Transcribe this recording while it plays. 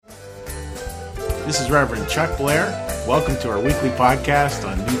This is Reverend Chuck Blair. Welcome to our weekly podcast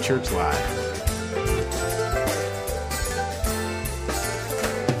on New Church Live.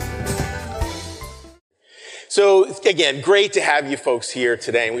 So again, great to have you folks here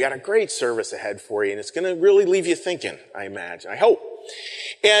today. And we got a great service ahead for you. And it's going to really leave you thinking, I imagine. I hope.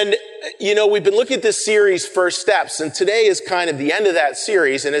 And, we've been looking at this series, First Steps. And today is kind of the end of that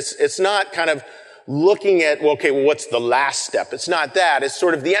series. And it's not kind of looking at, what's the last step? It's not that. It's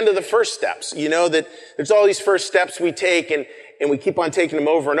sort of the end of the first steps. You know that there's all these first steps we take and we keep on taking them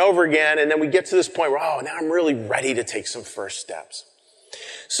over and over again. And then we get to this point where, now I'm really ready to take some first steps.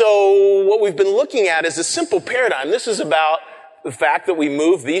 So what we've been looking at is a simple paradigm. This is about the fact that we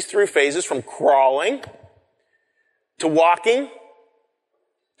move these three phases from crawling to walking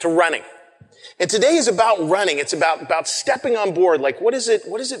to running. And today is about running. It's about stepping on board. Like, what does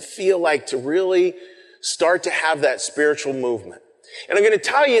it feel like to really start to have that spiritual movement? And I'm going to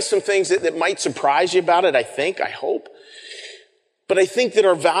tell you some things that might surprise you about it, I hope. But I think that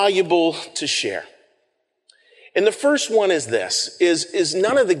are valuable to share. And the first one is this, is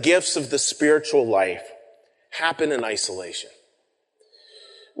none of the gifts of the spiritual life happen in isolation.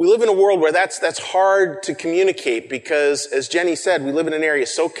 We live in a world where that's hard to communicate because, as Jenny said, we live in an area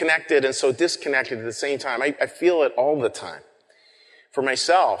so connected and so disconnected at the same time. I feel it all the time for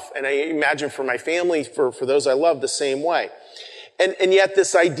myself, and I imagine for my family, for those I love, the same way. And yet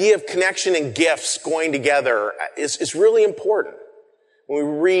this idea of connection and gifts going together is really important when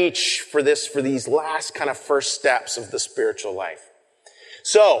we reach for these last kind of first steps of the spiritual life.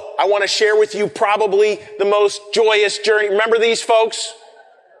 So I want to share with you probably the most joyous journey. Remember these folks?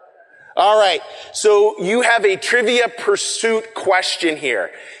 All right. So you have a trivia pursuit question here.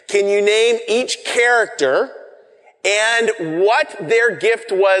 Can you name each character and what their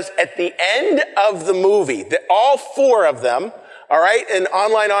gift was at the end of the movie? All four of them. All right. An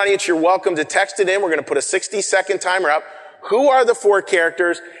online audience, you're welcome to text it in. We're going to put a 60-second timer up. Who are the four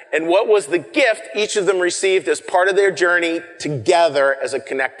characters and what was the gift each of them received as part of their journey together as a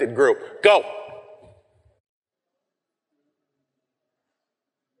connected group? Go.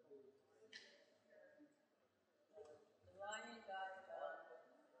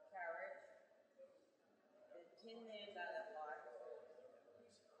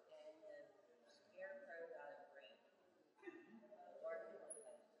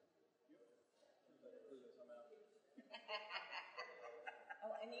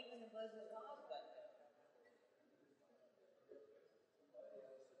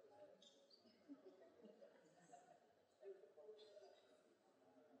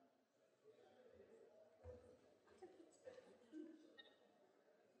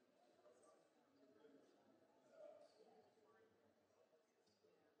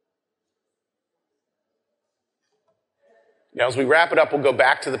 Now, as we wrap it up, we'll go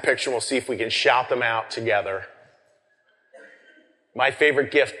back to the picture and we'll see if we can shout them out together. My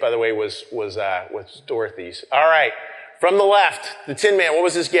favorite gift, by the way, was Dorothy's. All right. From the left, the Tin Man, what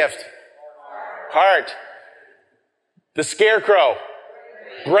was his gift? Heart. The Scarecrow.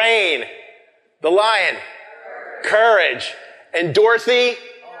 Brain. The Lion. Courage. And Dorothy?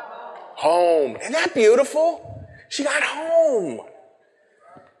 Home. Isn't that beautiful? She got home.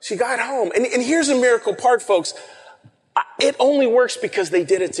 She got home. And here's a miracle part, folks. It only works because they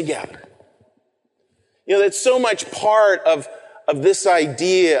did it together. That's so much part of this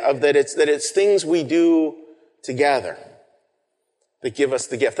idea of that it's things we do together that give us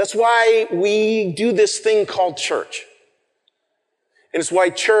the gift. That's why we do this thing called church. And it's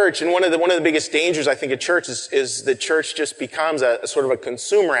why church, and one of the biggest dangers I think of church is that church just becomes a sort of a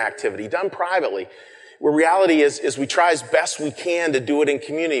consumer activity done privately. Where reality is we try as best we can to do it in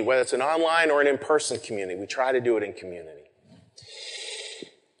community, whether it's an online or an in-person community. We try to do it in community.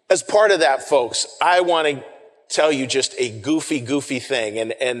 As part of that, folks, I want to tell you just a goofy thing.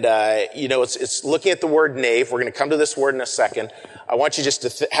 And it's looking at the word nave. We're going to come to this word in a second. I want you just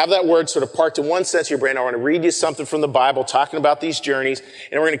to have that word sort of parked in one sense of your brain. I want to read you something from the Bible talking about these journeys,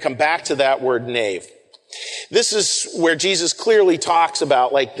 and we're going to come back to that word nave. This is where Jesus clearly talks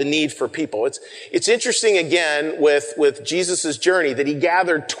about the need for people. It's interesting again with Jesus' journey that he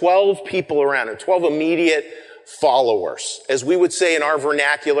gathered 12 people around him, 12 immediate followers, as we would say in our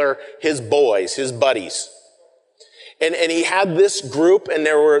vernacular, his boys, his buddies. And he had this group, and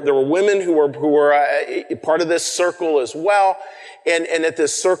there were women who were part of this circle as well, and that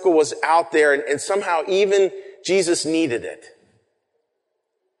this circle was out there, and somehow even Jesus needed it.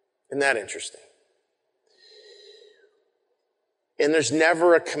 Isn't that interesting? And there's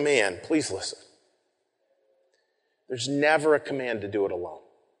never a command. Please listen. There's never a command to do it alone.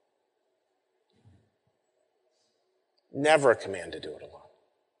 Never a command to do it alone.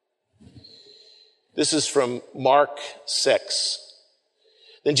 This is from Mark 6.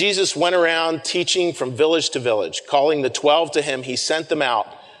 Then Jesus went around teaching from village to village. Calling the 12 to him, he sent them out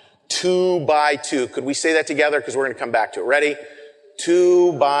 2 by 2. Could we say that together? Because we're going to come back to it. Ready?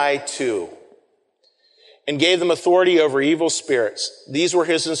 2 by 2. And gave them authority over evil spirits. These were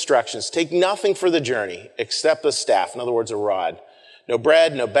his instructions. Take nothing for the journey except a staff, in other words, a rod. No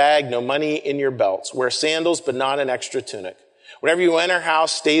bread, no bag, no money in your belts. Wear sandals, but not an extra tunic. Whenever you enter a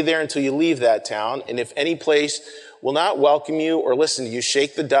house, stay there until you leave that town. And if any place will not welcome you or listen to you,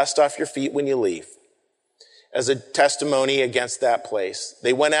 shake the dust off your feet when you leave, as a testimony against that place.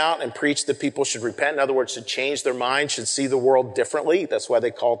 They went out and preached that people should repent. In other words, should change their mind, should see the world differently. That's why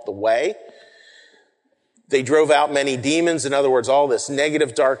they call it the way. They drove out many demons. In other words, all this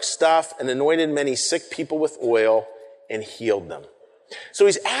negative, dark stuff, and anointed many sick people with oil and healed them. So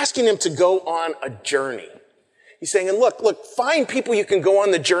he's asking them to go on a journey. He's saying, and look, find people you can go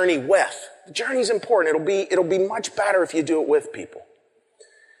on the journey with. The journey's important. It'll be much better if you do it with people.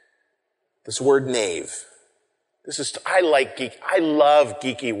 This word knave. I love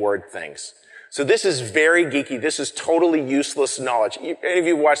geeky word things. So this is very geeky. This is totally useless knowledge. Any of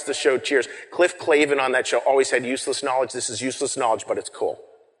you watched the show Cheers? Cliff Clavin on that show always had useless knowledge. This is useless knowledge, but it's cool.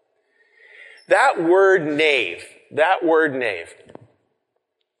 That word knave.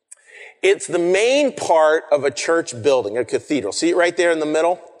 It's the main part of a church building, a cathedral. See it right there in the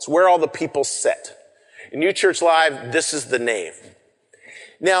middle? It's where all the people sit. In New Church Live, this is the nave.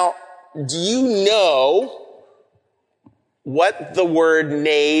 Now, do you know what the word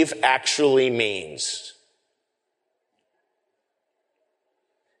nave actually means?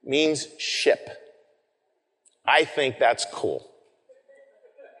 It means ship. I think that's cool.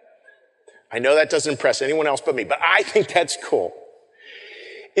 I know that doesn't impress anyone else but me, but I think that's cool.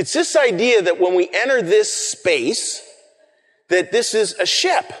 It's this idea that when we enter this space, that this is a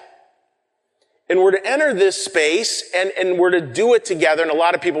ship. And we're to enter this space and we're to do it together. And a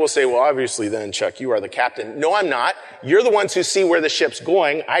lot of people will say, well, obviously then, Chuck, you are the captain. No, I'm not. You're the ones who see where the ship's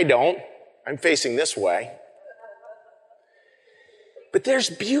going. I don't. I'm facing this way. But there's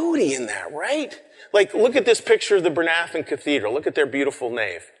beauty in that, right? Like, look at this picture of the Bernathen Cathedral. Look at their beautiful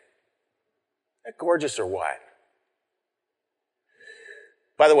nave. Isn't that gorgeous or what?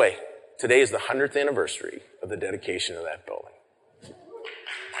 By the way, today is the 100th anniversary of the dedication of that building.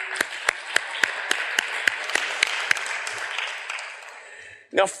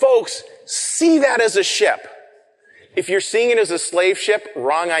 Now, folks, see that as a ship. If you're seeing it as a slave ship,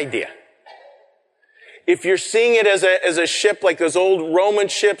 wrong idea. If you're seeing it as a ship like those old Roman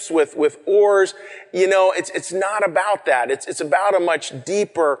ships with oars, it's not about that. It's about a much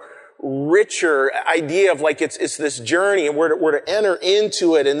deeper, richer idea of like it's this journey, and we're to enter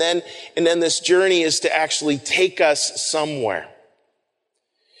into it, and then this journey is to actually take us somewhere.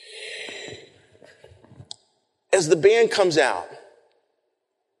 As the band comes out,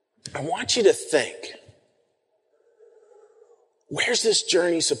 I want you to think, where's this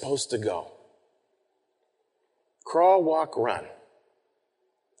journey supposed to go? Crawl, walk, run.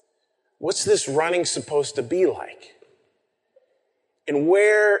 What's this running supposed to be like? And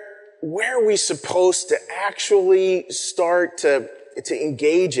where are we supposed to actually start to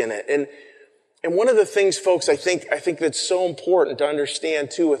engage in it? And one of the things, folks, I think that's so important to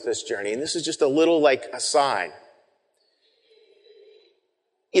understand too with this journey, and this is just a little like aside.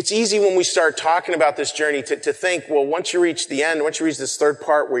 It's easy when we start talking about this journey to think, well, once you reach the end, once you reach this third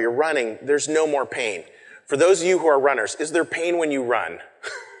part where you're running, there's no more pain. For those of you who are runners, is there pain when you run?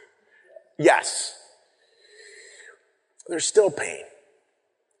 Yes. There's still pain.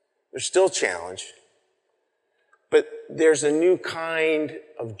 There's still challenge. But there's a new kind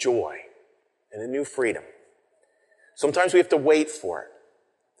of joy and a new freedom. Sometimes we have to wait for it.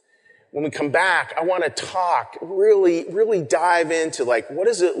 When we come back, I want to talk, really, really dive into like, what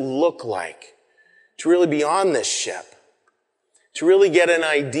does it look like to really be on this ship? To really get an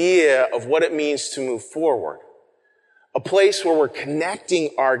idea of what it means to move forward. A place where we're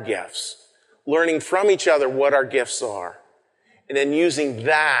connecting our gifts, learning from each other what our gifts are, and then using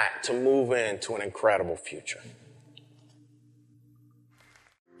that to move into an incredible future.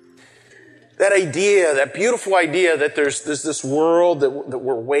 That idea, that beautiful idea that there's this world that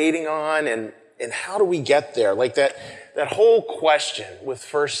we're waiting on, and how do we get there? Like that whole question with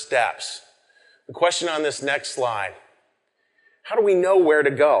first steps. The question on this next slide. How do we know where to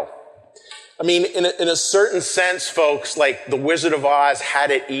go? I mean, in a certain sense, folks, like the Wizard of Oz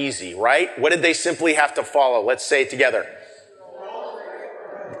had it easy, right? What did they simply have to follow? Let's say it together.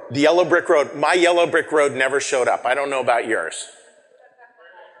 The yellow brick road. My yellow brick road never showed up. I don't know about yours.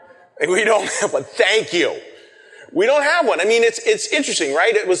 We don't have one. Thank you. We don't have one. I mean, it's interesting,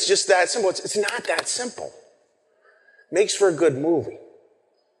 right? It was just that simple. It's not that simple. Makes for a good movie.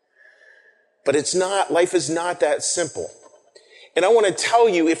 But it's not, life is not that simple. And I want to tell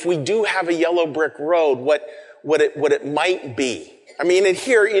you, if we do have a yellow brick road, what it might be. I mean, and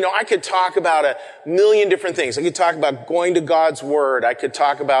here, I could talk about a million different things. I could talk about going to God's Word. I could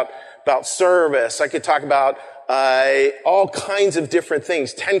talk about service. I could talk about all kinds of different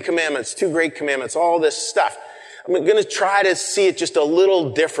things. 10 Commandments, 2 Great Commandments, all this stuff. I'm going to try to see it just a little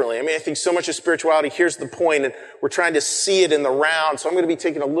differently. I mean, I think so much of spirituality, here's the point, and we're trying to see it in the round, so I'm going to be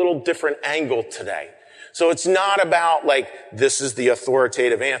taking a little different angle today. So it's not about this is the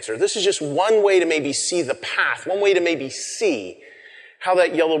authoritative answer. This is just one way to maybe see the path, one way to maybe see how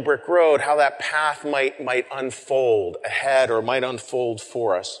that yellow brick road, how that path might unfold ahead or might unfold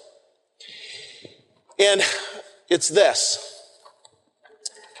for us. And it's this.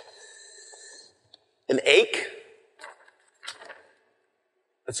 An ache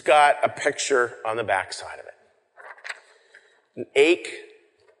that's got a picture on the backside of it. An ache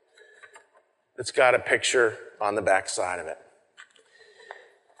that's got a picture on the backside of it.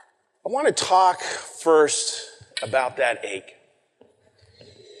 I want to talk first about that ache.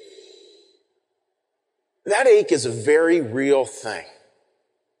 That ache is a very real thing.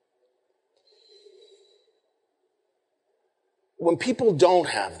 When people don't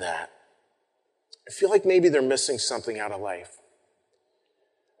have that, I feel like maybe they're missing something out of life.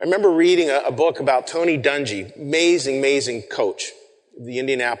 I remember reading a book about Tony Dungy, amazing coach,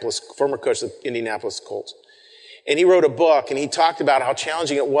 former coach of the Indianapolis Colts. And he wrote a book and he talked about how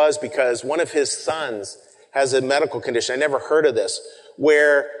challenging it was because one of his sons has a medical condition, I never heard of this,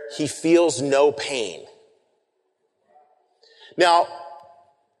 where he feels no pain. Now,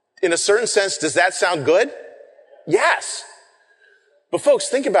 in a certain sense, does that sound good? Yes. But folks,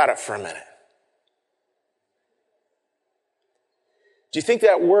 think about it for a minute. Do you think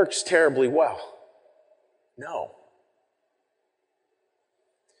that works terribly well? No.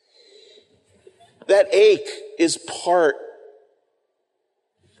 That ache is part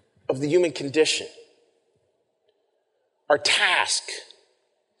of the human condition. Our task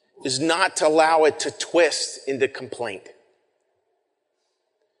is not to allow it to twist into complaint.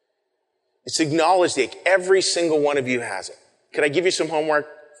 It's to acknowledge the ache. Every single one of you has it. Could I give you some homework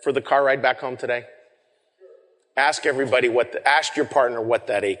for the car ride back home today? Ask everybody ask your partner what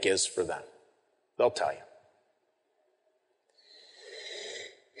that ache is for them. They'll tell you.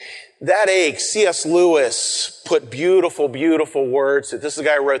 That ache, C.S. Lewis put beautiful words. This is the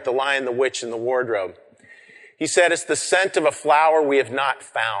guy who wrote The Lion, the Witch, and the Wardrobe. He said, it's the scent of a flower we have not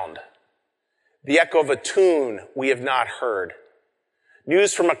found, the echo of a tune we have not heard,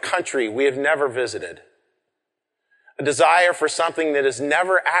 news from a country we have never visited, a desire for something that has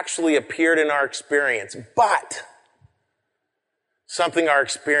never actually appeared in our experience, but something our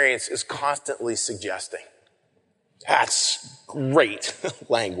experience is constantly suggesting. That's great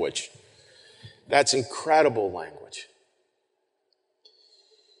language. That's incredible language.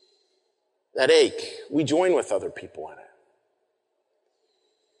 That ache, we join with other people in it.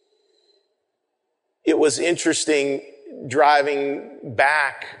 It was interesting driving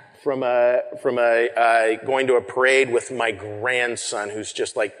back from going to a parade with my grandson, who's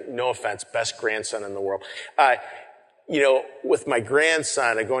just no offense, best grandson in the world. With my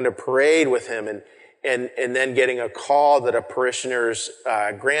grandson, I go into a parade with him and then getting a call that a parishioner's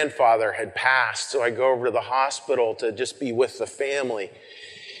grandfather had passed. So I go over to the hospital to just be with the family.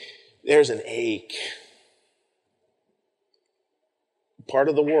 There's an ache. Part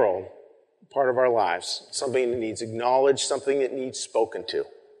of the world, part of our lives, something that needs acknowledged, something that needs spoken to.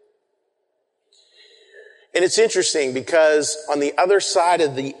 And it's interesting because on the other side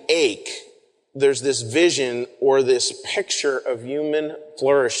of the ache, there's this vision or this picture of human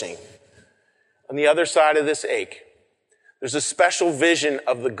flourishing. On the other side of this ache, there's a special vision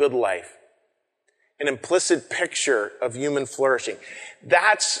of the good life, an implicit picture of human flourishing.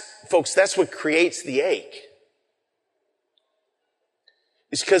 Folks, that's what creates the ache.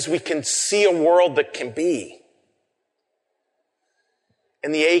 It's because we can see a world that can be.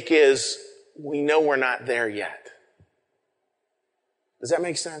 And the ache is, we know we're not there yet. Does that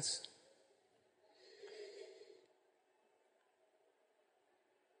make sense?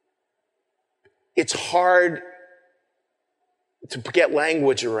 It's hard to get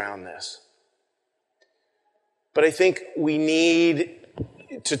language around this. But I think we need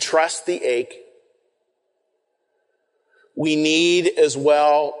to trust the ache. We need as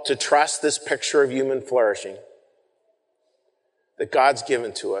well to trust this picture of human flourishing that God's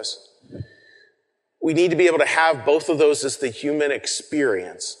given to us. We need to be able to have both of those as the human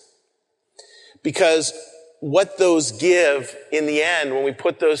experience. Because what those give in the end when we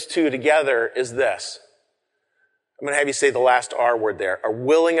put those two together is this. I'm going to have you say the last R word there. A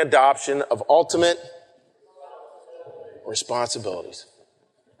willing adoption of ultimate responsibilities.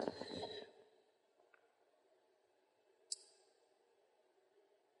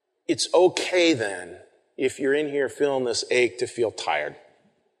 It's okay then, if you're in here feeling this ache, to feel tired.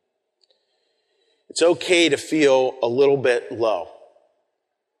 It's okay to feel a little bit low.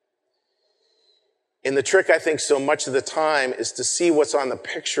 And the trick, I think, so much of the time is to see what's on the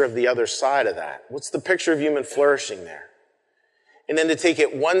picture of the other side of that. What's the picture of human flourishing there? And then to take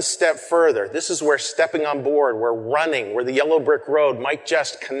it one step further. This is where stepping on board, where running, where the yellow brick road might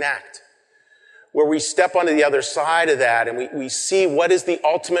just connect. Where we step onto the other side of that and we see what is the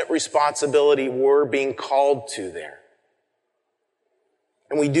ultimate responsibility we're being called to there.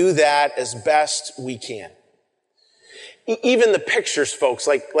 And we do that as best we can. Even the pictures, folks,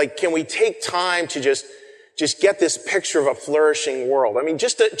 like can we take time to just get this picture of a flourishing world? I mean,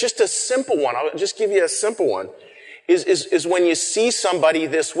 just a simple one. I'll just give you a simple one. Is when you see somebody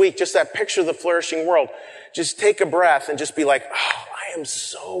this week, just that picture of the flourishing world, just take a breath and just be like, oh, I am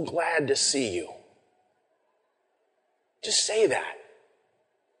so glad to see you. Just say that.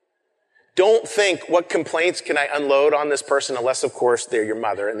 Don't think, what complaints can I unload on this person? Unless, of course, they're your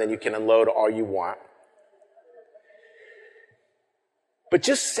mother, and then you can unload all you want. But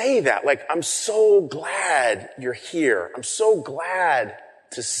just say that, like, I'm so glad you're here. I'm so glad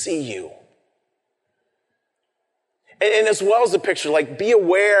to see you. And as well as the picture, like, be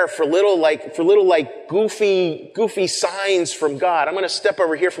aware for little goofy signs from God. I'm going to step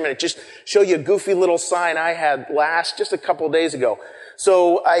over here for a minute, just show you a goofy little sign I had just a couple of days ago.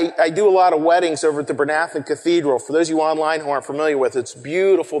 So I do a lot of weddings over at the Bernathen Cathedral. For those of you online who aren't familiar with it, it's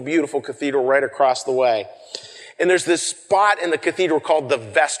beautiful, beautiful cathedral right across the way. And there's this spot in the cathedral called the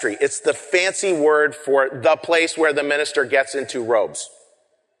vestry. It's the fancy word for the place where the minister gets into robes.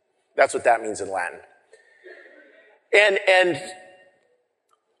 That's what that means in Latin. And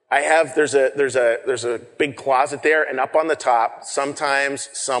there's a big closet there, and up on the top, sometimes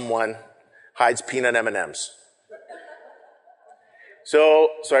someone hides peanut M&Ms. So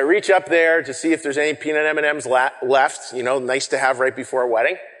I reach up there to see if there's any peanut M&Ms left, nice to have right before a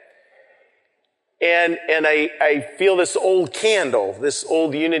wedding. And I feel this old candle, this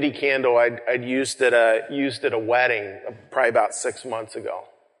old Unity candle I'd used at a wedding probably about 6 months ago.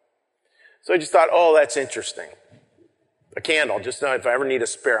 So I just thought, oh, that's interesting. A candle, just know if I ever need a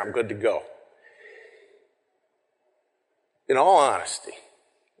spare, I'm good to go. In all honesty,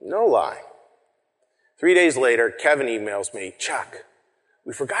 no lie, 3 days later, Kevin emails me, Chuck,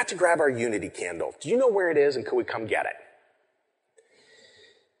 we forgot to grab our Unity candle. Do you know where it is, and could we come get it?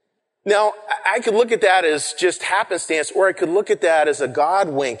 Now, I could look at that as just happenstance, or I could look at that as a God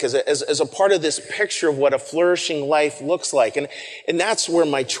wink, as a part of this picture of what a flourishing life looks like. And that's where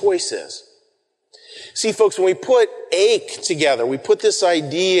my choice is. See, folks, when we put ache together, we put this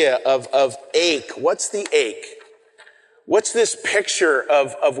idea of ache. What's the ache? What's this picture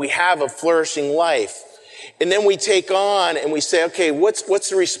of we have a flourishing life? And then we take on and we say, okay, what's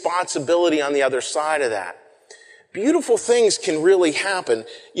the responsibility on the other side of that? Beautiful things can really happen.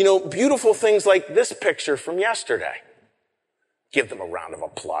 Beautiful things like this picture from yesterday. Give them a round of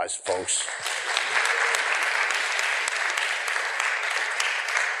applause, folks.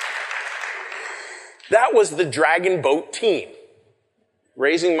 That was the Dragon Boat team,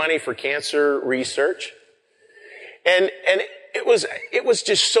 raising money for cancer research. And it was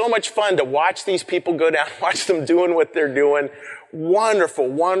just so much fun to watch these people go down, watch them doing what they're doing. Wonderful,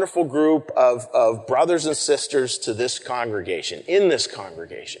 wonderful group of brothers and sisters in this congregation.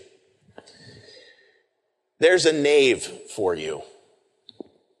 There's a nave for you.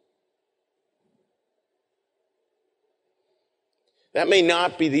 That may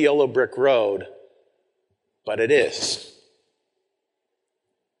not be the yellow brick road, but it is.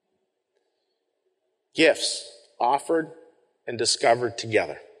 Gifts offered and discovered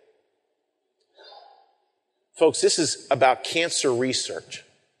together. Folks, this is about cancer research.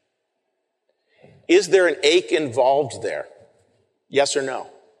 Is there an ache involved there? Yes or no?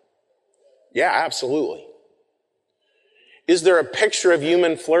 Yeah, absolutely. Is there a picture of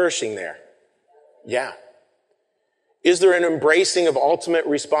human flourishing there? Yeah. Is there an embracing of ultimate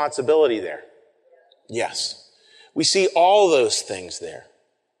responsibility there? Yes. We see all those things there.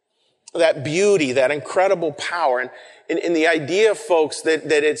 That beauty, that incredible power. And the idea, folks, that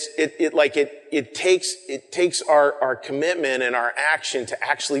it takes our commitment and our action to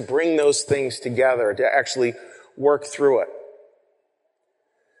actually bring those things together, to actually work through it.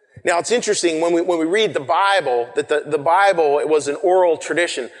 Now, it's interesting when we read the Bible, that the Bible, it was an oral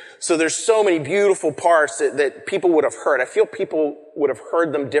tradition. So there's so many beautiful parts that people would have heard. I feel people would have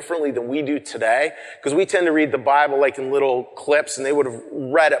heard them differently than we do today, because we tend to read the Bible like in little clips, and they would have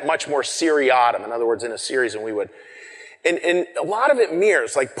read it much more seriatim, in other words, in a series than we would. And a lot of it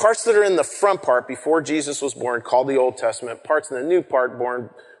mirrors, like parts that are in the front part before Jesus was born, called the Old Testament, parts in the new part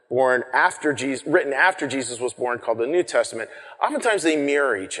born after Jesus, written after Jesus was born, called the New Testament. Oftentimes they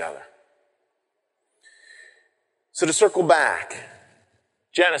mirror each other. So to circle back,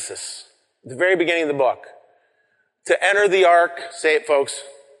 Genesis, the very beginning of the book, to enter the ark, say it folks,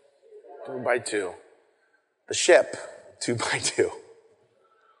 2 by 2. The ship, 2 by 2.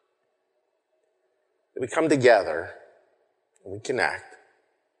 We come together and we connect.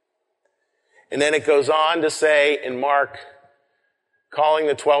 And then it goes on to say in Mark, calling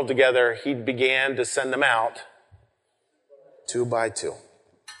the 12 together, he began to send them out 2 by 2.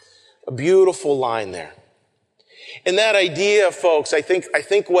 A beautiful line there. And that idea, folks, I think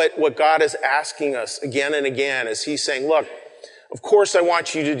what God is asking us again and again is he's saying, look, of course I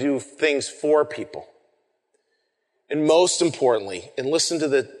want you to do things for people. And most importantly, and listen to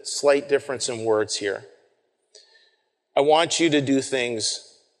the slight difference in words here, I want you to do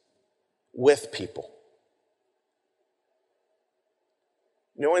things with people.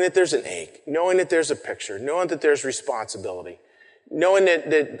 Knowing that there's an ache, knowing that there's a picture, knowing that there's responsibility, knowing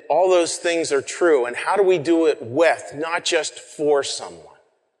that all those things are true, and how do we do it with, not just for someone.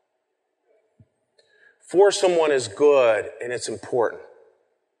 For someone is good and it's important.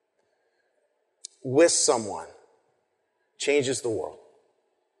 With someone changes the world.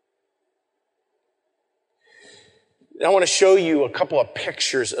 And I want to show you a couple of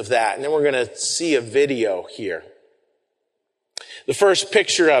pictures of that, and then we're going to see a video here. The first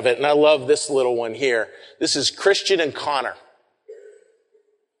picture of it, and I love this little one here. This is Christian and Connor.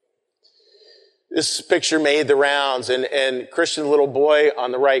 This picture made the rounds, and Christian, the little boy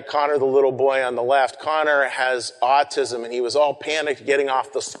on the right, Connor, the little boy on the left. Connor has autism, and he was all panicked getting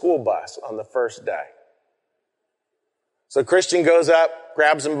off the school bus on the first day. So Christian goes up,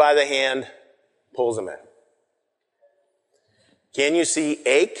 grabs him by the hand, pulls him in. Can you see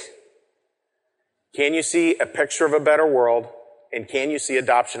ache? Can you see a picture of a better world? And can you see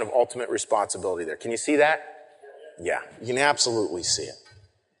adoption of ultimate responsibility there? Can you see that? Yeah, you can absolutely see it.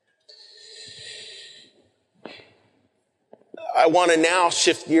 I want to now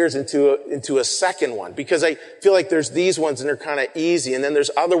shift gears into a second one, because I feel like there's these ones and they're kind of easy, and then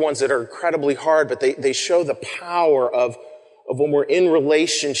there's other ones that are incredibly hard, but they show the power of when we're in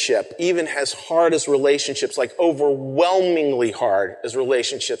relationship, even as hard as relationships, like overwhelmingly hard as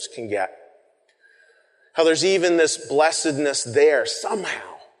relationships can get. How there's even this blessedness there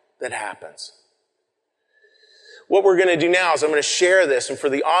somehow that happens. What we're going to do now is I'm going to share this, and for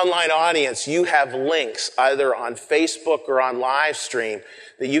the online audience, you have links either on Facebook or on live stream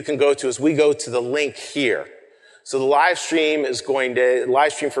that you can go to as we go to the link here. So the live stream for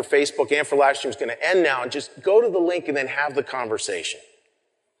Facebook and for live stream is going to end now, and just go to the link and then have the conversation.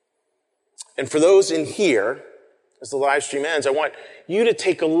 And for those in here, as the live stream ends, I want you to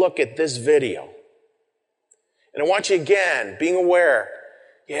take a look at this video. And I want you again, being aware,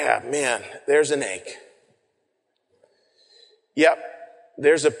 yeah, man, there's an ache. Yep,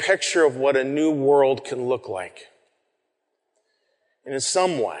 there's a picture of what a new world can look like. And in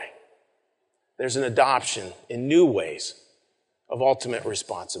some way, there's an adoption in new ways of ultimate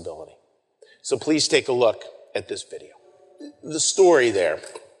responsibility. So please take a look at this video. The story there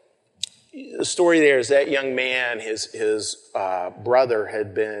is that young man, his brother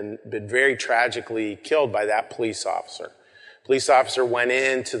had been very tragically killed by that police officer. Police officer went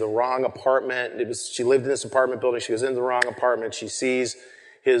into the wrong apartment. She lived in this apartment building. She goes into the wrong apartment. She sees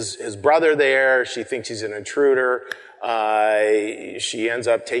his brother there. She thinks he's an intruder. She ends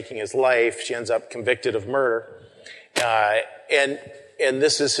up taking his life. She ends up convicted of murder. And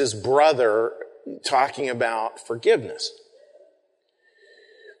this is his brother talking about forgiveness.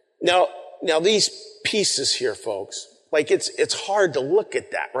 Now these pieces here, folks, like it's hard to look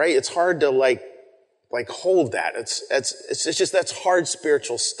at that, right? It's hard to like hold that. It's just, that's hard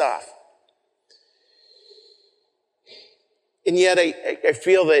spiritual stuff. And yet I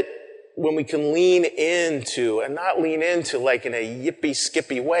feel that when we can lean into, and not lean into like in a yippee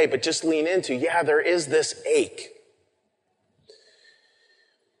skippy way, but just lean into, yeah, there is this ache.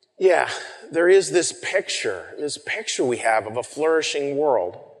 Yeah, there is this picture we have of a flourishing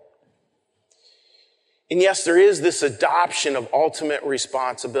world. And yes, there is this adoption of ultimate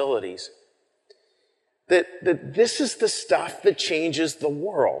responsibilities. That this is the stuff that changes the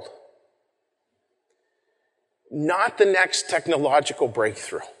world. Not the next technological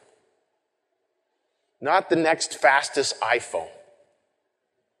breakthrough. not the next fastest iPhone.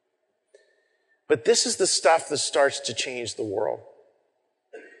 But this is the stuff that starts to change the world.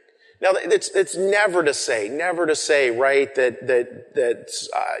 Now, it's never to say, right, that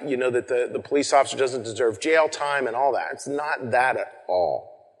the police officer doesn't deserve jail time and all that. It's not that at all.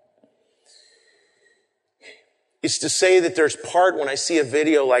 It's to say that there's part when I see a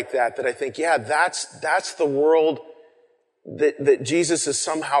video like that I think, yeah, that's the world that Jesus is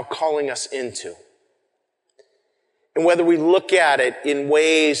somehow calling us into. And whether we look at it in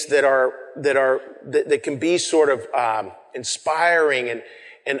ways that can be sort of inspiring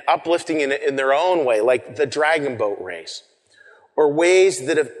and uplifting in their own way, like the Dragon Boat race, or ways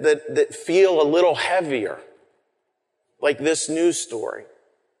that feel a little heavier, like this news story,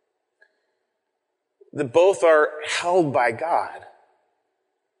 that both are held by God,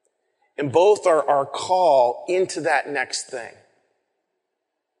 and both are our call into that next thing.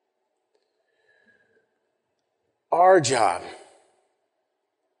 Our job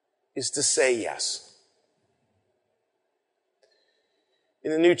is to say yes.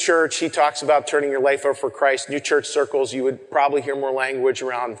 In the New Church, he talks about turning your life over for Christ. New Church circles, you would probably hear more language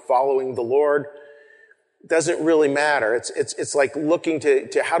around following the Lord. It doesn't really matter. It's like looking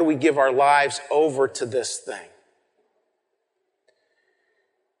to how do we give our lives over to this thing.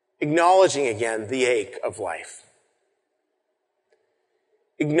 Acknowledging again the ache of life.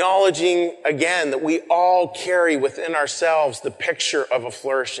 Acknowledging again that we all carry within ourselves the picture of a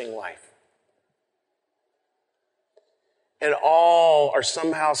flourishing life. And all are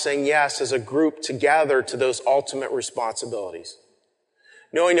somehow saying yes as a group together to those ultimate responsibilities.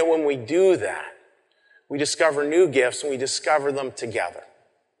 Knowing that when we do that, we discover new gifts and we discover them together.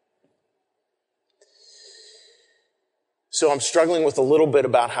 So I'm struggling with a little bit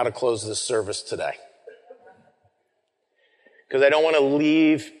about how to close this service today. Because I don't want to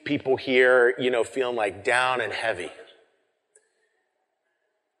leave people here, feeling like down and heavy.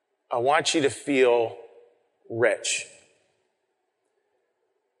 I want you to feel rich.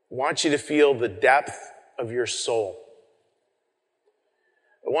 I want you to feel the depth of your soul.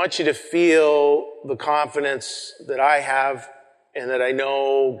 I want you to feel the confidence that I have and that I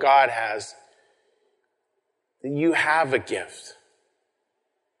know God has, that you have a gift.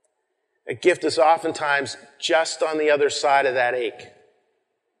 A gift is oftentimes just on the other side of that ache.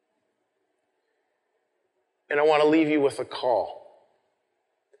 And I want to leave you with a call.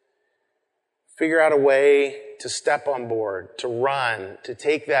 Figure out a way to step on board, to run, to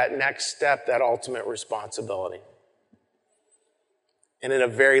take that next step, that ultimate responsibility. And in a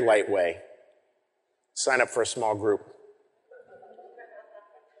very light way, sign up for a small group.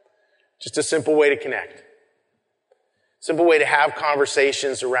 Just a simple way to connect. Simple way to have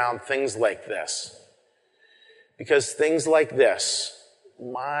conversations around things like this. Because things like this,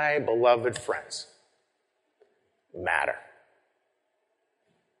 my beloved friends, matter.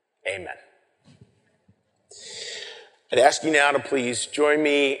 Amen. I'd ask you now to please join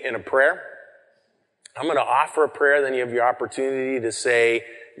me in a prayer. I'm going to offer a prayer, then you have your opportunity to say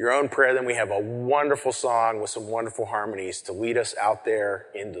your own prayer. Then we have a wonderful song with some wonderful harmonies to lead us out there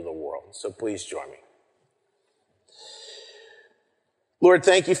into the world. So please join me. Lord,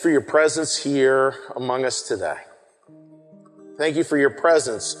 thank you for your presence here among us today. Thank you for your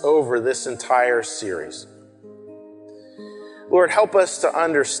presence over this entire series. Lord, help us to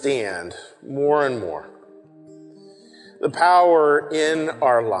understand more and more the power in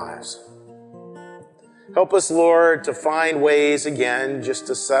our lives. Help us, Lord, to find ways again just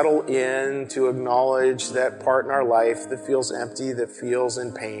to settle in, to acknowledge that part in our life that feels empty, that feels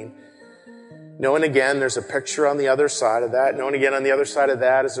in pain. Knowing again there's a picture on the other side of that. Knowing again on the other side of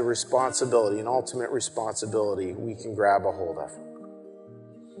that is a responsibility, an ultimate responsibility we can grab a hold of.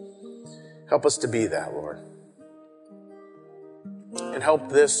 Help us to be that, Lord. And help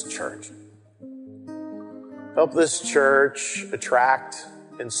this church. Help this church attract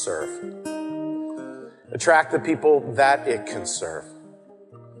and serve. Attract the people that it can serve.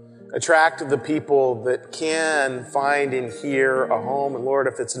 Attract the people that can find in here a home. And Lord,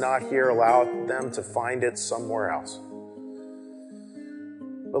 if it's not here, allow them to find it somewhere else.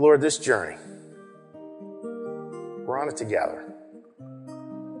 But Lord, this journey, we're on it together.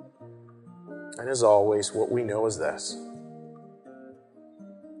 And as always, what we know is this.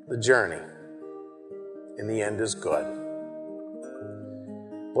 The journey, in the end, is good.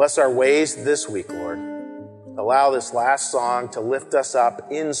 Bless our ways this week, Lord. Allow this last song to lift us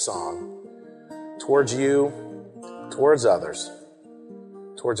up in song towards you, towards others,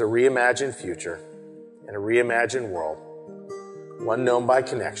 towards a reimagined future and a reimagined world, one known by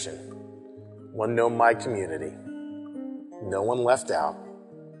connection, one known by community, no one left out,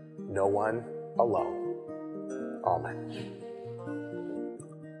 no one alone. Amen.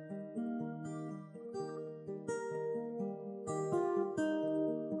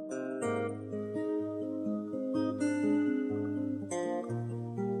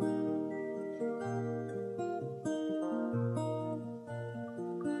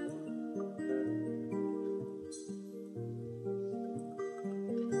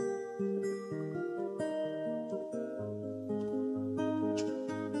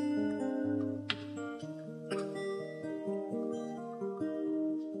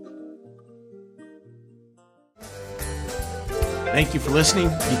 Thank you for listening.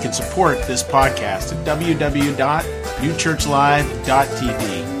 You can support this podcast at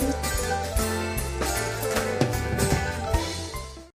www.newchurchlive.tv.